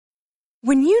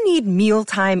When you need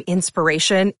mealtime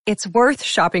inspiration, it's worth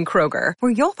shopping Kroger,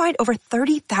 where you'll find over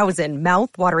 30,000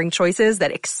 mouth-watering choices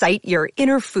that excite your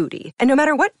inner foodie. And no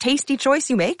matter what tasty choice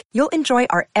you make, you'll enjoy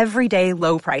our everyday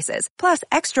low prices, plus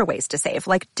extra ways to save,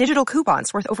 like digital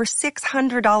coupons worth over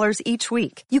 $600 each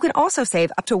week. You can also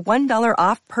save up to $1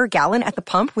 off per gallon at the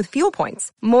pump with fuel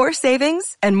points. More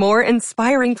savings and more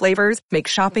inspiring flavors make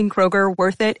shopping Kroger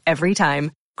worth it every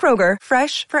time. Kroger,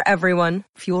 fresh for everyone.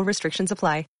 Fuel restrictions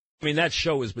apply. I mean, that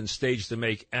show has been staged to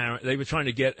make Aaron. They were trying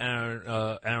to get Aaron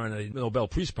a Nobel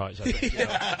Peace Prize. I think. You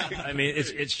know? I mean,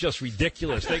 it's just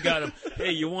ridiculous. They got him. Hey,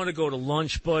 you want to go to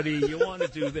lunch, buddy? You want to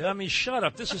do that? I mean, shut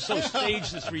up. This is so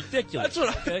staged. It's ridiculous. That's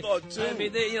what I thought too. I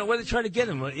mean, where they try to get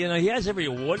him? You know, he has every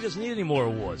award. He doesn't need any more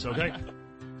awards. Okay.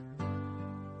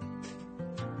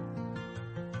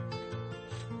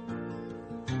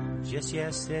 Just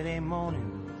yesterday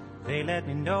morning, they let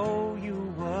me know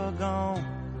you were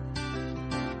gone.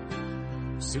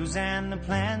 Suzanne, the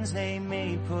plans they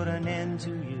made put an end to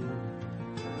you.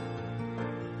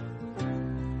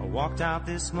 I walked out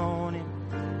this morning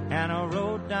and I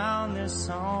wrote down this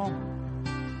song.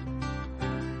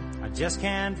 I just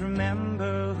can't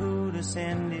remember who to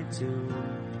send it to.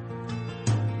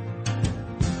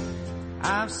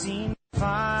 I've seen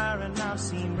fire and I've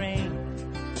seen rain.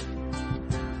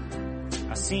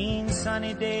 I've seen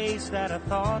sunny days that I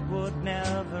thought would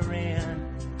never end.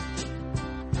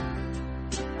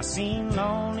 I've seen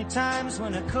lonely times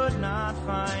when I could not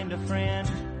find a friend.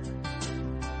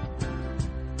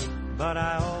 But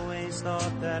I always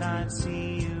thought that I'd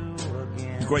see you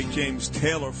again. Great James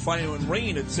Taylor, Fire and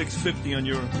Rain at 6:50 on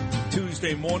your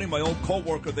Tuesday morning. My old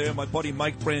co-worker there, my buddy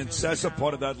Mike Francesa,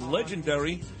 part of that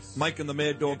legendary Mike and the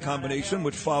Mad Dog combination,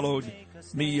 which followed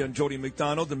me and Jody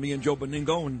McDonald and me and Joe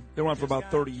Beningo, and they were on for about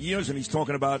 30 years, and he's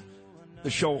talking about the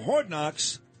show Hard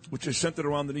Knocks, which is centered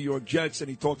around the New York Jets, and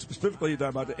he talks specifically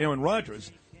about Aaron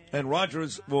Rodgers. And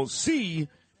Rodgers will see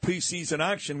preseason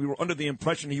action. We were under the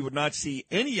impression he would not see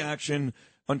any action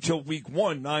until week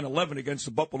 1, 9/11, against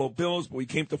the Buffalo Bills, but we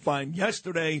came to find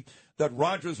yesterday that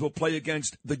Rodgers will play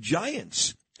against the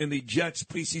Giants in the Jets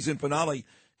preseason finale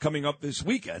coming up this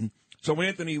weekend. So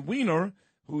Anthony Weiner,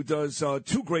 who does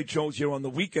 2 great shows here on the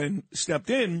weekend, stepped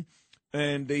in,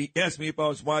 and he asked me if I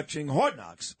was watching Hard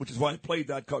Knocks, which is why I played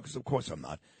that card, because of course I'm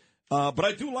not. But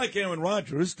I do like Aaron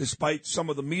Rodgers, despite some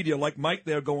of the media, like Mike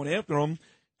there, going after him.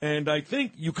 And I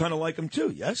think you kind of like him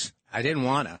too, yes? I didn't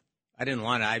want to.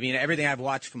 I mean, everything I've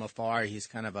watched from afar, he's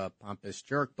kind of a pompous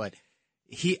jerk. But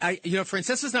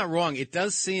Francesa's not wrong. It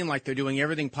does seem like they're doing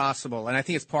everything possible. And I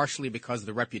think it's partially because of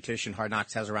the reputation Hard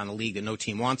Knocks has around the league that no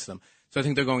team wants them. So I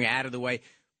think they're going out of the way.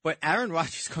 But Aaron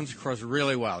Rodgers comes across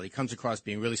really well. He comes across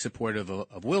being really supportive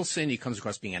of Wilson. He comes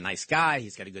across being a nice guy.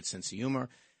 He's got a good sense of humor.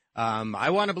 I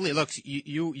want to believe. Look,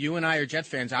 you and I are Jet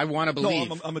fans. I want to believe.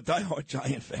 No, I'm a diehard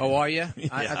Giant fan. Oh, are you? Yeah.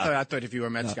 I thought if you were a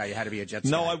Mets guy, you had to be a Jets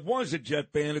guy. No, I was a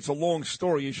Jet fan. It's a long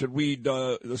story. You should read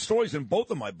the stories in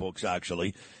both of my books,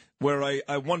 actually, where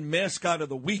I won Mascot of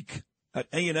the Week at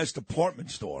A&S Department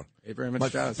Store. My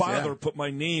father put my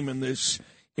name in this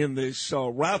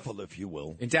raffle, if you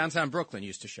will. In downtown Brooklyn,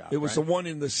 used to shop. It was the one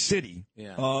in the city.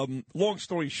 Yeah. Long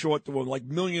story short, there were like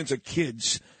millions of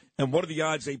kids. And what are the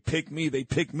odds they pick me? They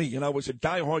pick me. And I was a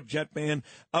diehard Jet fan.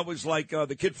 I was like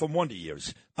the kid from Wonder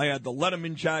Years. I had the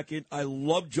Letterman jacket. I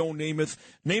loved Joe Namath.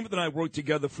 Namath and I worked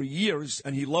together for years,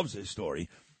 and he loves this story.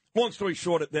 Long story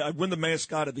short, I win the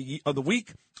Mascot of the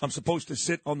week. I'm supposed to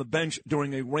sit on the bench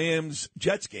during a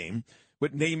Rams-Jets game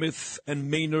with Namath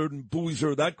and Maynard and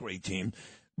Boozer, that great team.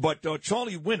 But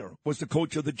Charlie Weiner was the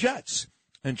coach of the Jets,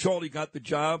 and Charlie got the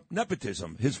job,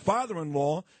 nepotism. His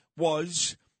father-in-law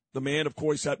was the man, of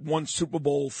course, that won Super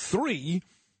Bowl III.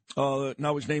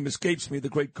 Now his name escapes me, the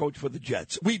great coach for the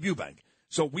Jets, Weeb Ewbank.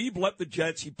 So Weeb left the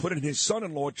Jets. He put in his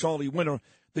son-in-law, Charlie Weiner.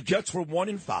 The Jets were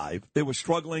 1-5. They were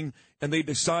struggling, and they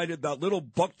decided that little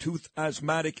buck-toothed,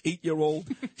 asthmatic 8-year-old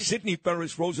Sidney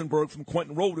Ferris Rosenberg from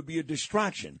Quentin Road would be a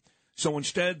distraction. So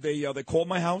instead, they called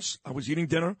my house. I was eating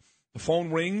dinner. The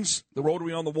phone rings, the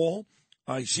rotary on the wall.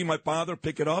 I see my father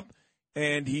pick it up,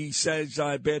 and he says,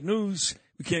 bad news.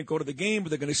 We can't go to the game, but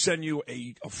they're going to send you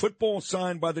a football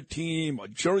signed by the team, a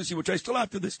jersey, which I still have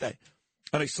to this day.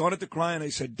 And I started to cry, and I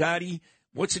said, Daddy,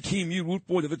 what's the team you root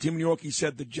for? The team in New York. He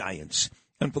said, the Giants.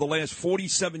 And for the last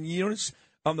 47 years,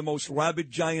 I'm the most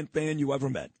rabid Giant fan you ever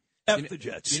met. The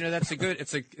Jets. That's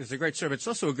it's a great story. But it's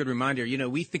also a good reminder.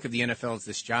 We think of the NFL as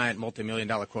this giant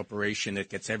multi-million-dollar corporation that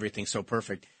gets everything so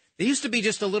perfect. They used to be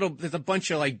just there's a bunch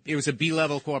of it was a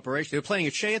B-level corporation. They were playing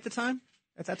at Shea at the time?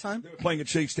 at that time? They were playing at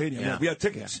Shea Stadium. Yeah. We had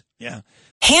tickets. Yeah.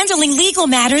 Handling legal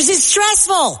matters is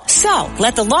stressful. So,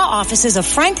 let the law offices of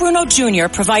Frank Bruno Jr.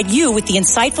 provide you with the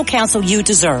insightful counsel you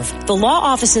deserve. The law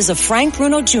offices of Frank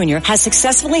Bruno Jr. has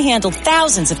successfully handled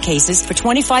thousands of cases for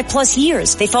 25 plus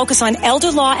years. They focus on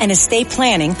elder law and estate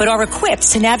planning, but are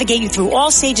equipped to navigate you through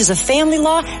all stages of family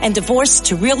law and divorce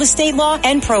to real estate law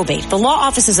and probate. The law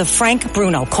offices of Frank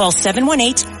Bruno. Call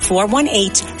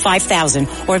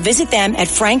 718-418-5000 or visit them at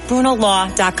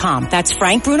frankbrunolaw.com. That's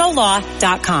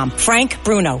frankbrunolaw.com. Frank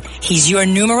Bruno. He's your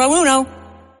numero uno.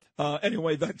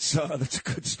 Anyway, that's a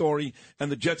good story.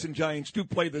 And the Jets and Giants do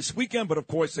play this weekend, but of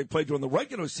course they play during the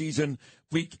regular season,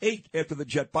 week 8 after the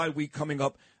Jet bye week coming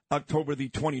up October the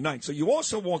 29th. So you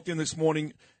also walked in this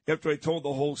morning after I told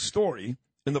the whole story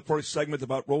in the first segment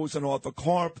about Rose and Arthur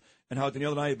Karp and how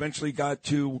Danielle and I eventually got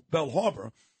to Bell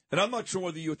Harbor. And I'm not sure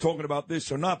whether you were talking about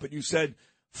this or not, but you said,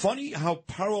 funny how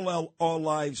parallel our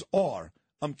lives are.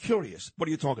 I'm curious. What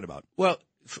are you talking about? Well,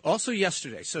 also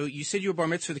yesterday. So you said you were bar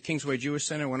mitzvah for the Kingsway Jewish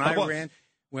Center. When I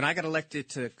got elected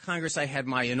to Congress, I had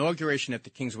my inauguration at the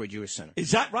Kingsway Jewish Center.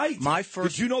 Is that right? My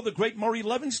first. Did you know the great Murray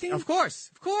Levinstein? Of course.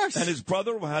 And his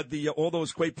brother had all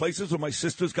those great places where my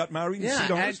sisters got married.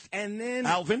 Yeah, and then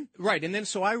Alvin. Right, and then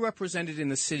so I represented in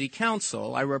the city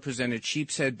council. I represented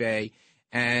Sheepshead Bay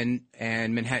and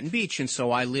Manhattan Beach, and so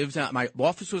I lived. My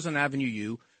office was on Avenue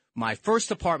U. My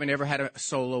first apartment ever had a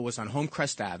solo was on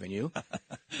Homecrest Avenue,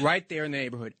 right there in the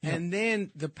neighborhood. Yeah. And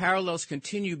then the parallels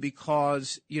continue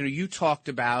because, you talked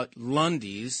about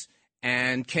Lundy's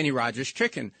and Kenny Rogers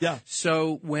Chicken. Yeah.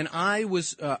 So when I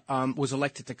was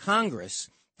elected to Congress,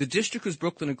 the district was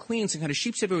Brooklyn and Queens, and kind of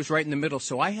Sheepshead Bay was right in the middle.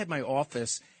 So I had my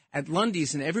office at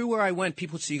Lundy's, and everywhere I went,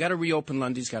 people would say, you got to reopen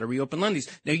Lundy's,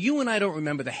 Now, you and I don't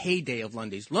remember the heyday of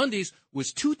Lundy's. Lundy's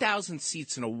was 2,000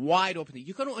 seats in a wide open thing.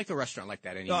 You couldn't like a restaurant like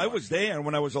that anymore. No, I was there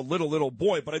when I was a little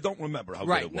boy, but I don't remember how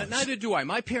good it was. Neither do I.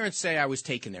 My parents say I was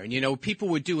taken there. And, people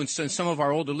would do, and some of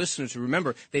our older listeners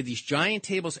remember, they had these giant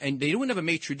tables, and they didn't have a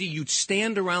maitre d'. You'd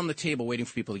stand around the table waiting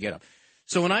for people to get up.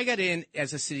 So when I got in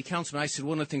as a city councilman, I said,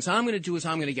 one of the things I'm going to do is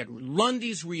I'm going to get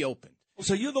Lundy's reopened.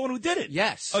 So you're the one who did it?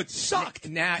 Yes. Oh, it sucked.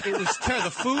 Now, it was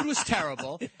the food was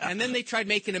terrible. And then they tried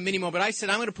making a mini mall. But I said,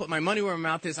 I'm going to put my money where my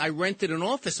mouth is. I rented an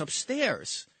office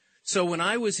upstairs. So when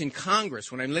I was in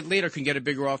Congress, when I later could get a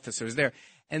bigger office, I was there.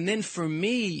 And then for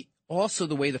me, also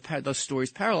the way those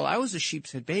stories parallel, I was a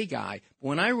Sheepshead Bay guy. But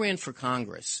when I ran for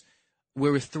Congress,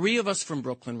 there were 3 of us from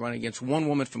Brooklyn running against 1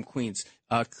 woman from Queens.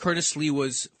 Curtis Lee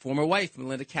was former wife,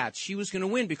 Melinda Katz. She was going to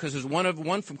win because there's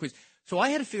one from Queens. So I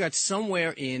had to figure out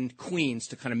somewhere in Queens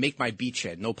to kind of make my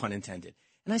beachhead, no pun intended.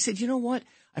 And I said, you know what?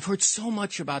 I've heard so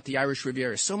much about the Irish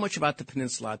Riviera, so much about the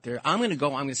peninsula out there. I'm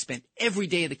going to spend every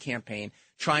day of the campaign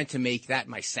trying to make that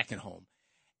my second home.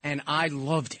 And I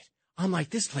loved it. I'm like,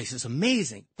 this place is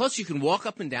amazing. Plus, you can walk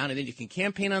up and down, and then you can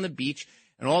campaign on the beach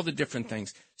and all the different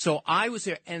things. So I was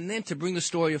there. And then to bring the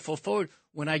story full forward,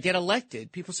 when I get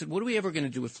elected, people said, what are we ever going to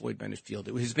do with Floyd Bennett Field?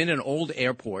 It has been an old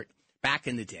airport back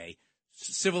in the day.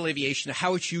 Civil aviation.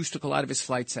 Howard Hughes took a lot of his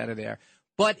flights out of there.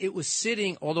 But it was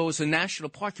sitting, although it was a national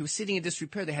park, it was sitting in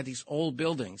disrepair. They had these old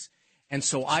buildings. And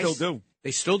so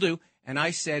They still do. And I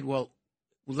said, well,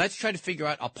 let's try to figure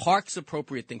out a park's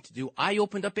appropriate thing to do. I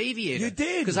opened up Aviator. You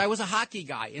did. Because I was a hockey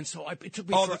guy. And so it took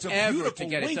me forever to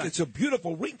get it done. It's a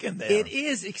beautiful rink in there. It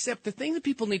is, except the thing that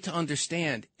people need to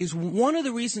understand is one of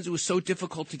the reasons it was so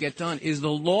difficult to get done is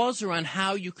the laws around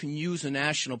how you can use a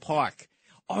national park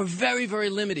are very, very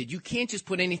limited. You can't just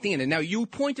put anything in it. Now, you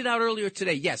pointed out earlier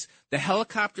today, yes, the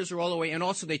helicopters are all the way, and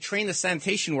also they train the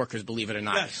sanitation workers, believe it or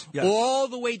not, yes. all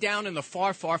the way down in the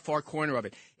far, far, far corner of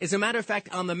it. As a matter of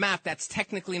fact, on the map, that's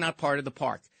technically not part of the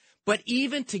park. But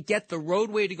even to get the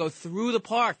roadway to go through the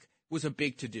park was a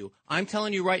big to-do. I'm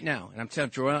telling you right now, and I'm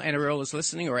telling Joel Anarell is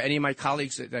listening, or any of my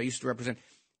colleagues that I used to represent,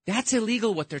 that's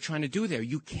illegal what they're trying to do there.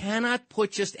 You cannot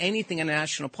put just anything in a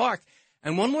national park.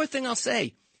 And one more thing I'll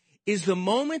say is the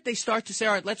moment they start to say,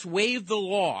 all right, let's waive the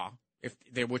law,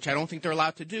 which I don't think they're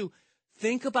allowed to do,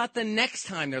 think about the next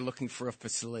time they're looking for a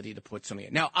facility to put something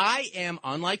in. Now, I am,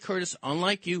 unlike Curtis,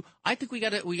 unlike you, I think we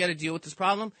got to deal with this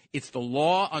problem. It's the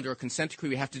law under a consent decree.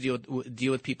 We have to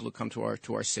deal with people who come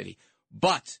to our city.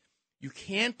 But you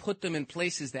can't put them in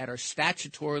places that are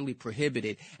statutorily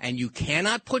prohibited, and you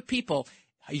cannot put people.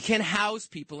 You can't house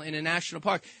people in a national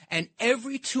park. And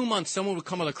every 2 months, someone would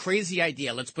come with a crazy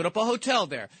idea. Let's put up a hotel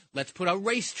there. Let's put a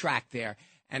racetrack there.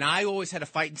 And I always had to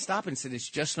fight and stop and said it's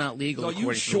just not legal. Are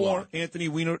you sure, Anthony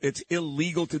Weiner, it's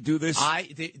illegal to do this?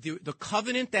 The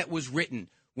covenant that was written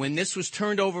when this was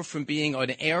turned over from being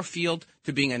an airfield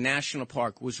to being a national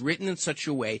park was written in such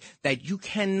a way that you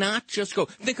cannot just go.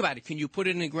 Think about it. Can you put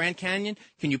it in the Grand Canyon?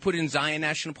 Can you put it in Zion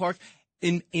National Park?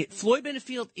 Floyd Bennett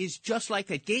Field is just like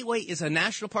that. Gateway is a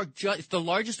national park. It's the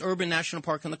largest urban national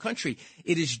park in the country.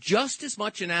 It is just as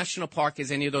much a national park as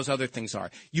any of those other things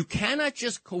are. You cannot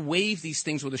just wave these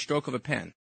things with a stroke of a pen.